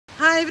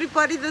Hi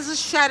everybody, this is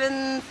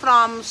Sharon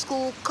from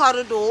School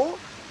Corridor.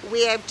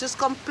 We have just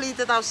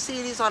completed our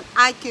series on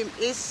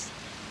IQMS,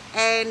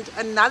 and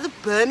another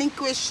burning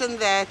question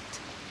that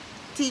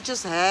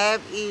teachers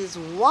have is,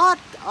 what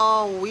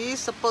are we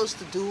supposed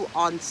to do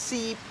on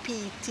CPTD-IS,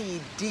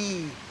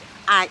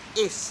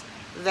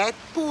 that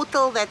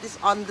portal that is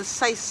on the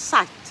SACE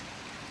site?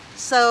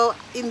 So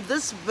in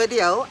this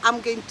video,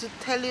 I'm going to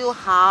tell you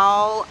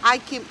how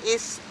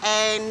IQMS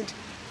and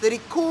the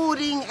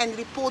recording and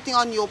reporting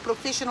on your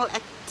professional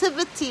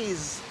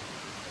activities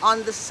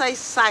on the SACE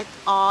site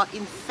are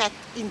in fact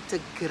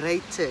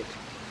integrated.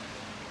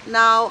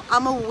 Now,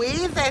 I'm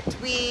aware that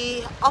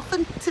we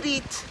often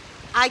treat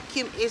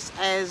IQMS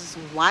as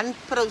one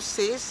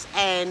process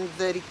and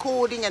the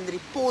recording and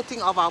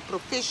reporting of our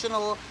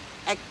professional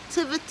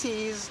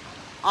activities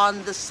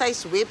on the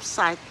SACE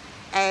website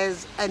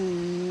as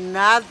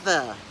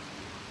another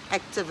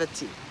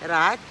activity,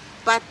 right?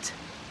 But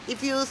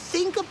if you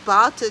think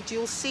about it,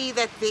 you'll see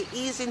that there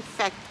is in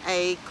fact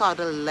a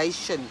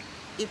correlation.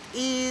 It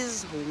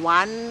is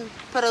one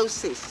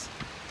process.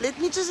 Let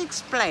me just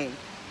explain.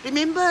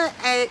 Remember,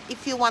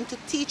 if you want to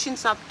teach in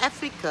South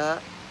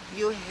Africa,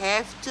 you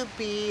have to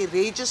be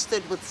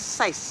registered with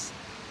SACE,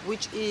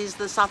 which is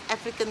the South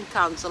African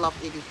Council of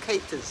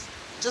Educators.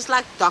 Just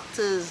like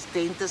doctors,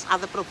 dentists,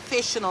 other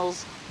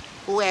professionals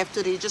who have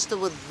to register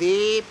with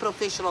their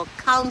professional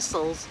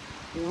councils,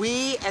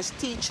 we as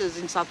teachers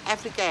in South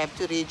Africa have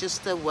to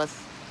register with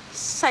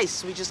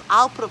SACE, which is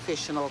our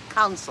professional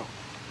council.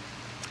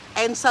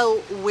 And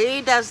so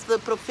where does the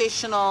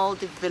professional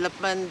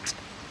development,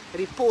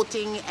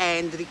 reporting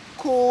and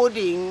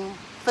recording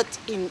fit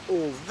in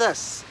all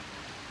this?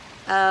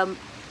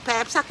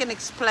 Perhaps I can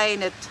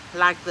explain it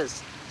like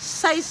this.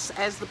 SACE,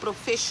 as the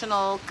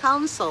professional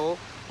council,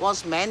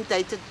 was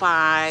mandated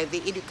by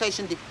the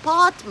education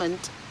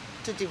department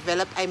to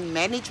develop a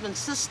management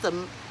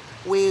system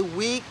where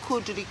we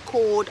could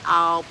record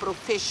our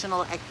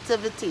professional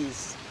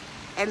activities.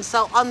 And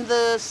so on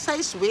the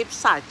SACE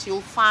website,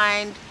 you'll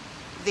find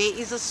there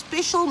is a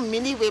special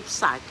mini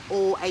website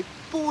or a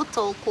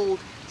portal called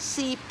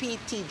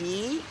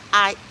CPTD-IS.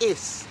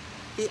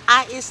 The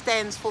IS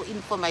stands for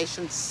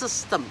Information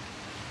System.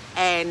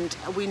 And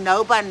we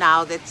know by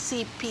now that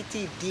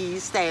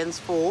CPTD stands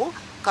for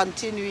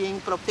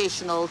Continuing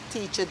Professional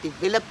Teacher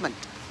Development.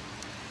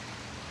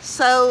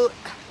 So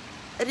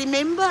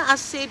remember, I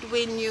said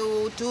when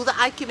you do the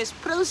IQMS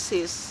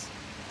process,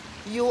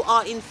 you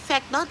are in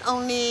fact not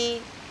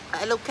only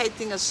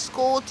allocating a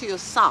score to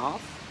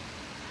yourself,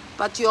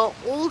 but you're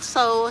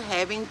also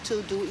having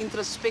to do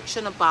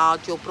introspection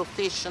about your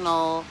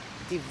professional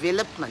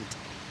development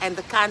and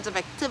the kinds of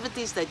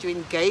activities that you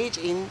engage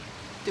in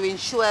to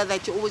ensure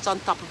that you're always on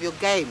top of your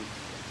game.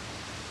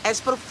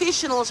 As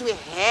professionals, we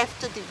have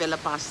to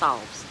develop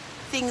ourselves.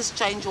 Things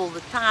change all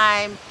the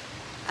time.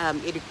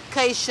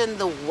 Education,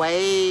 the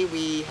way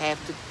we have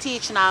to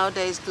teach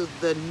nowadays to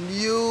the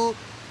new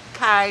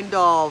kind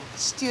of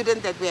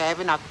student that we have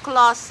in our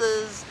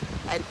classes,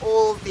 and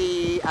all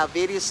the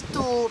various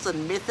tools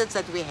and methods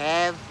that we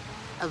have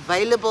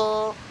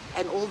available,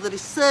 and all the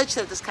research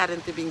that is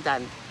currently being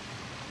done.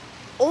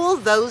 All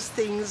those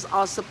things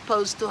are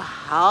supposed to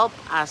help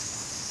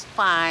us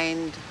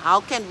find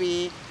how can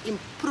we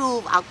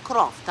improve our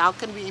craft, how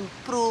can we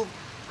improve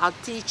our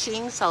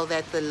teaching so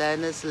that the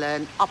learners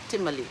learn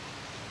optimally.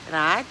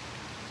 Right?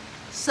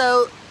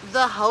 So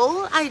the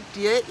whole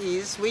idea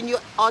is, when you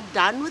are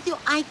done with your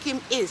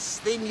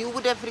IQMS, then you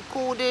would have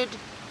recorded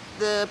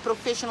the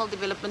professional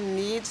development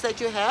needs that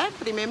you have,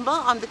 remember,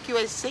 on the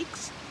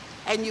QA6,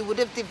 and you would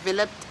have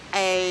developed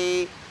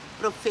a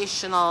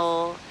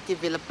professional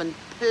development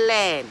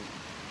plan.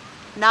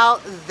 Now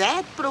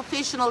that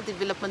professional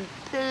development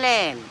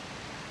plan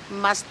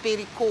must be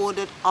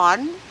recorded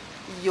on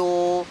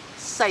your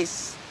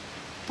SACE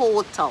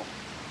portal.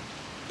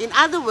 In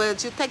other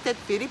words, you take that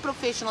very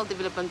professional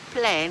development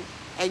plan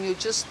and you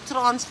just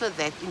transfer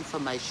that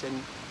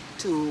information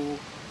to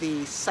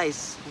the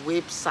SACE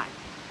website.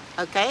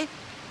 Okay?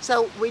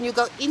 So when you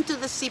go into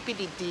the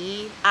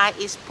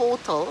CPTD-IS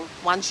portal,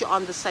 once you're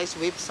on the SACE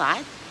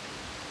website,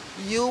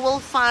 you will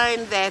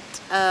find that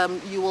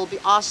you will be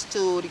asked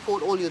to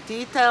record all your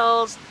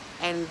details,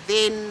 and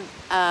then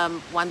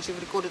once you've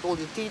recorded all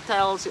your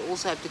details, you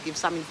also have to give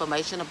some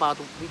information about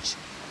which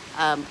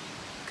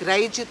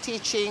grade you're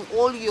teaching,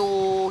 all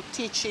your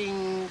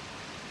teaching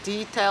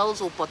details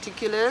or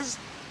particulars,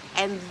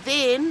 and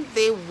then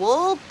there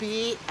will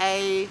be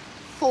a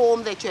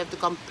form that you have to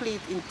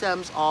complete in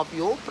terms of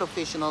your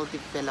professional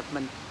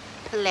development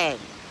plan.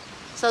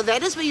 So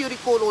that is where you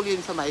record all your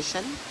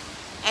information,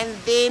 and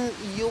then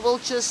you will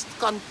just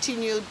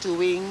continue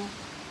doing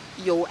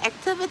your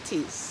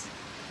activities.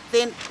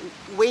 Then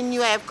when you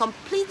have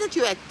completed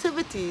your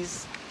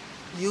activities,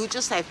 you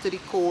just have to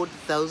record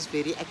those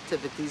very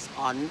activities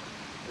on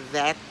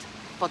that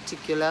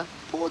particular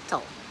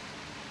portal.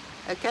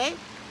 Okay,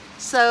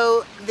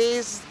 so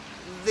there's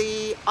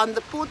on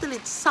the portal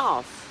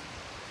itself,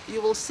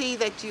 you will see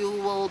that you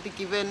will be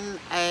given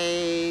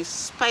a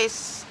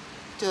space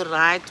to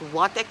write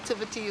what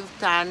activity you've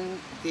done.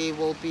 There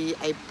will be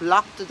a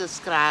block to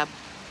describe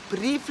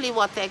briefly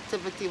what the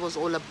activity was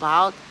all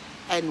about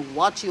and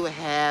what you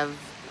have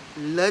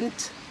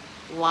learnt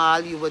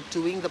while you were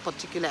doing the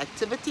particular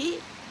activity,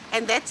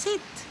 and that's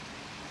it.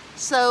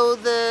 So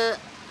the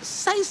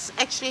SACE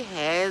actually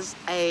has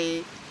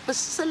a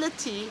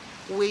facility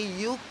where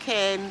you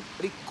can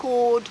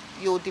record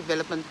your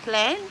development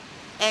plan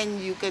and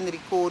you can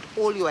record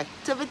all your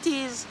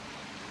activities,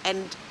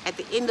 and at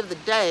the end of the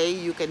day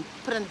you can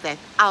print that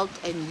out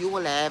and you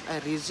will have a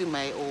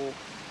resume or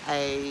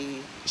a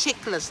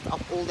checklist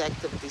of all the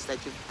activities that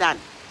you've done.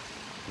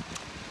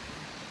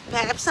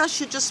 Perhaps I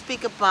should just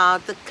speak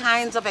about the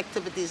kinds of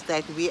activities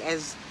that we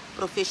as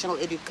professional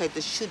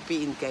educators should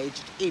be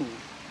engaged in.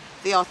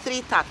 There are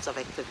 3 types of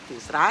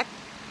activities, right?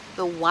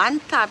 The one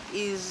type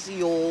is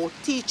your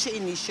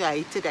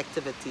teacher-initiated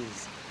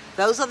activities.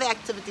 Those are the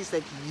activities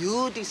that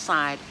you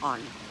decide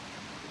on.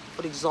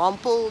 For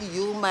example,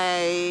 you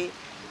may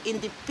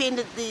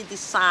independently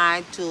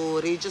decide to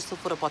register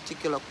for a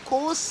particular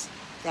course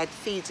that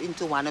feeds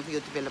into one of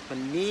your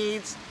development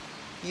needs.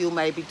 You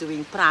may be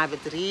doing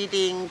private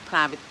reading,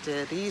 private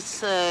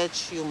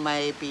research, you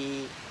may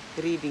be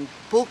reading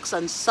books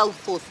and so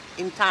forth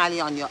entirely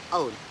on your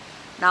own.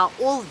 Now,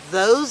 all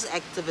those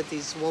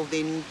activities will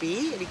then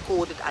be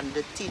recorded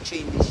under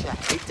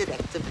teacher-initiated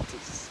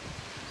activities.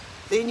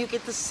 Then you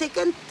get the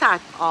second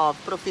type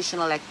of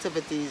professional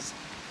activities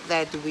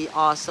that we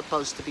are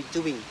supposed to be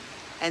doing.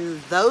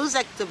 And those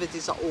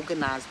activities are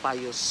organized by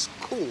your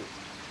school.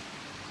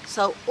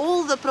 So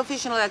all the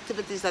professional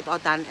activities that are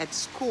done at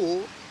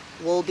school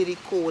will be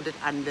recorded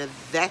under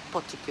that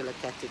particular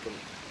category.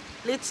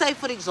 Let's say,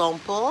 for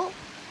example,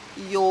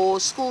 your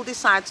school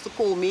decides to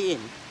call me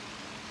in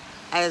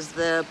as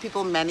the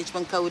people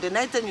management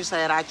coordinator, and you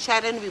say, right,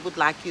 Sharon, we would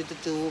like you to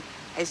do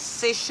a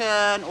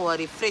session or a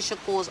refresher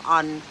course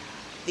on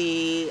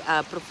the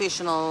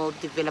professional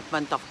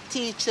development of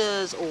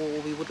teachers, or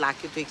we would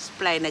like you to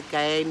explain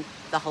again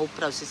the whole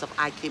process of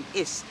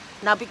IQMS.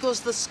 Now,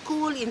 because the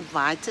school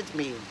invited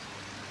me,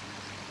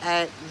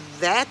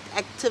 that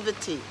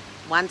activity,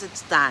 once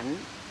it's done,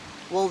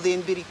 will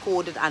then be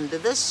recorded under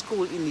the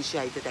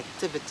school-initiated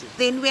activity.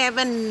 Then we have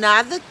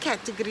another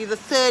category, the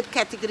third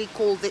category,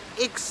 called the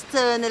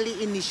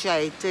externally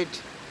initiated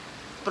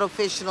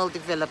professional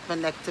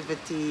development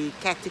activity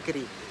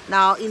category.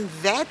 Now, in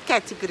that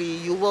category,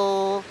 you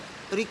will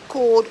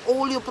record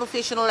all your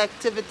professional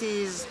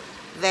activities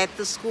that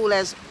the school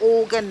has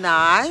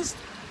organized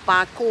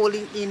by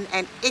calling in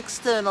an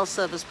external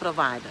service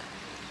provider.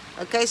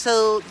 Okay,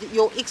 so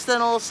your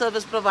external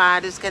service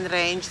providers can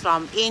range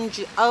from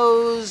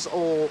NGOs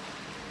or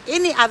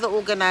any other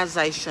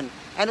organization,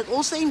 and it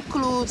also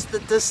includes the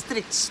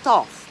district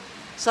staff.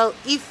 So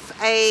if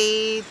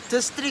a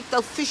district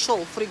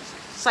official,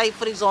 say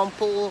for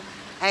example,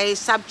 a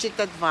subject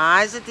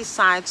advisor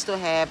decides to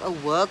have a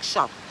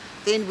workshop,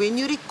 then when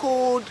you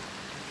record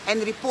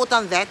and report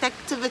on that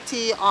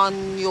activity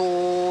on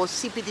your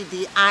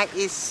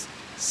CPTD-IS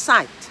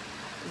site,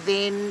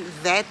 then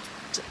that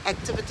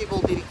activity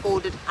will be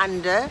recorded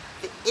under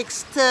the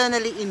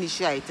externally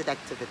initiated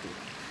activity.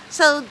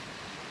 So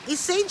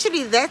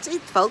essentially that's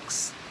it,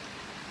 folks.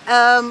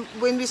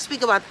 When we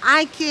speak about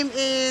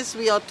IQMS,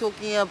 we are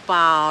talking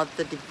about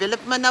the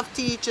development of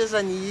teachers,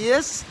 and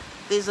yes,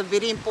 there's a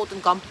very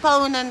important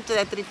component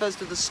that refers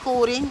to the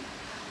scoring,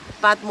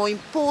 but more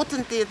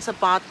importantly, it's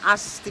about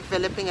us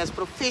developing as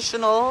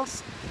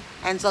professionals,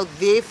 and so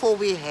therefore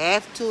we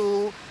have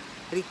to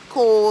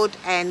record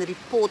and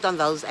report on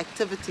those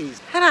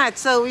activities. Alright,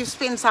 so we've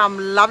spent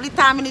some lovely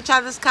time in each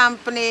other's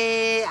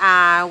company.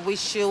 I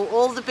wish you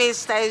all the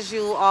best as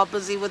you are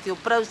busy with your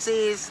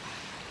process,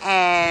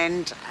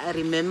 and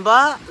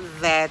remember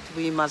that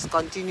we must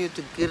continue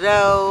to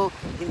grow,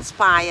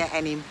 inspire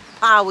and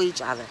empower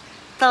each other.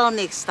 Till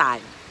next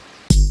time.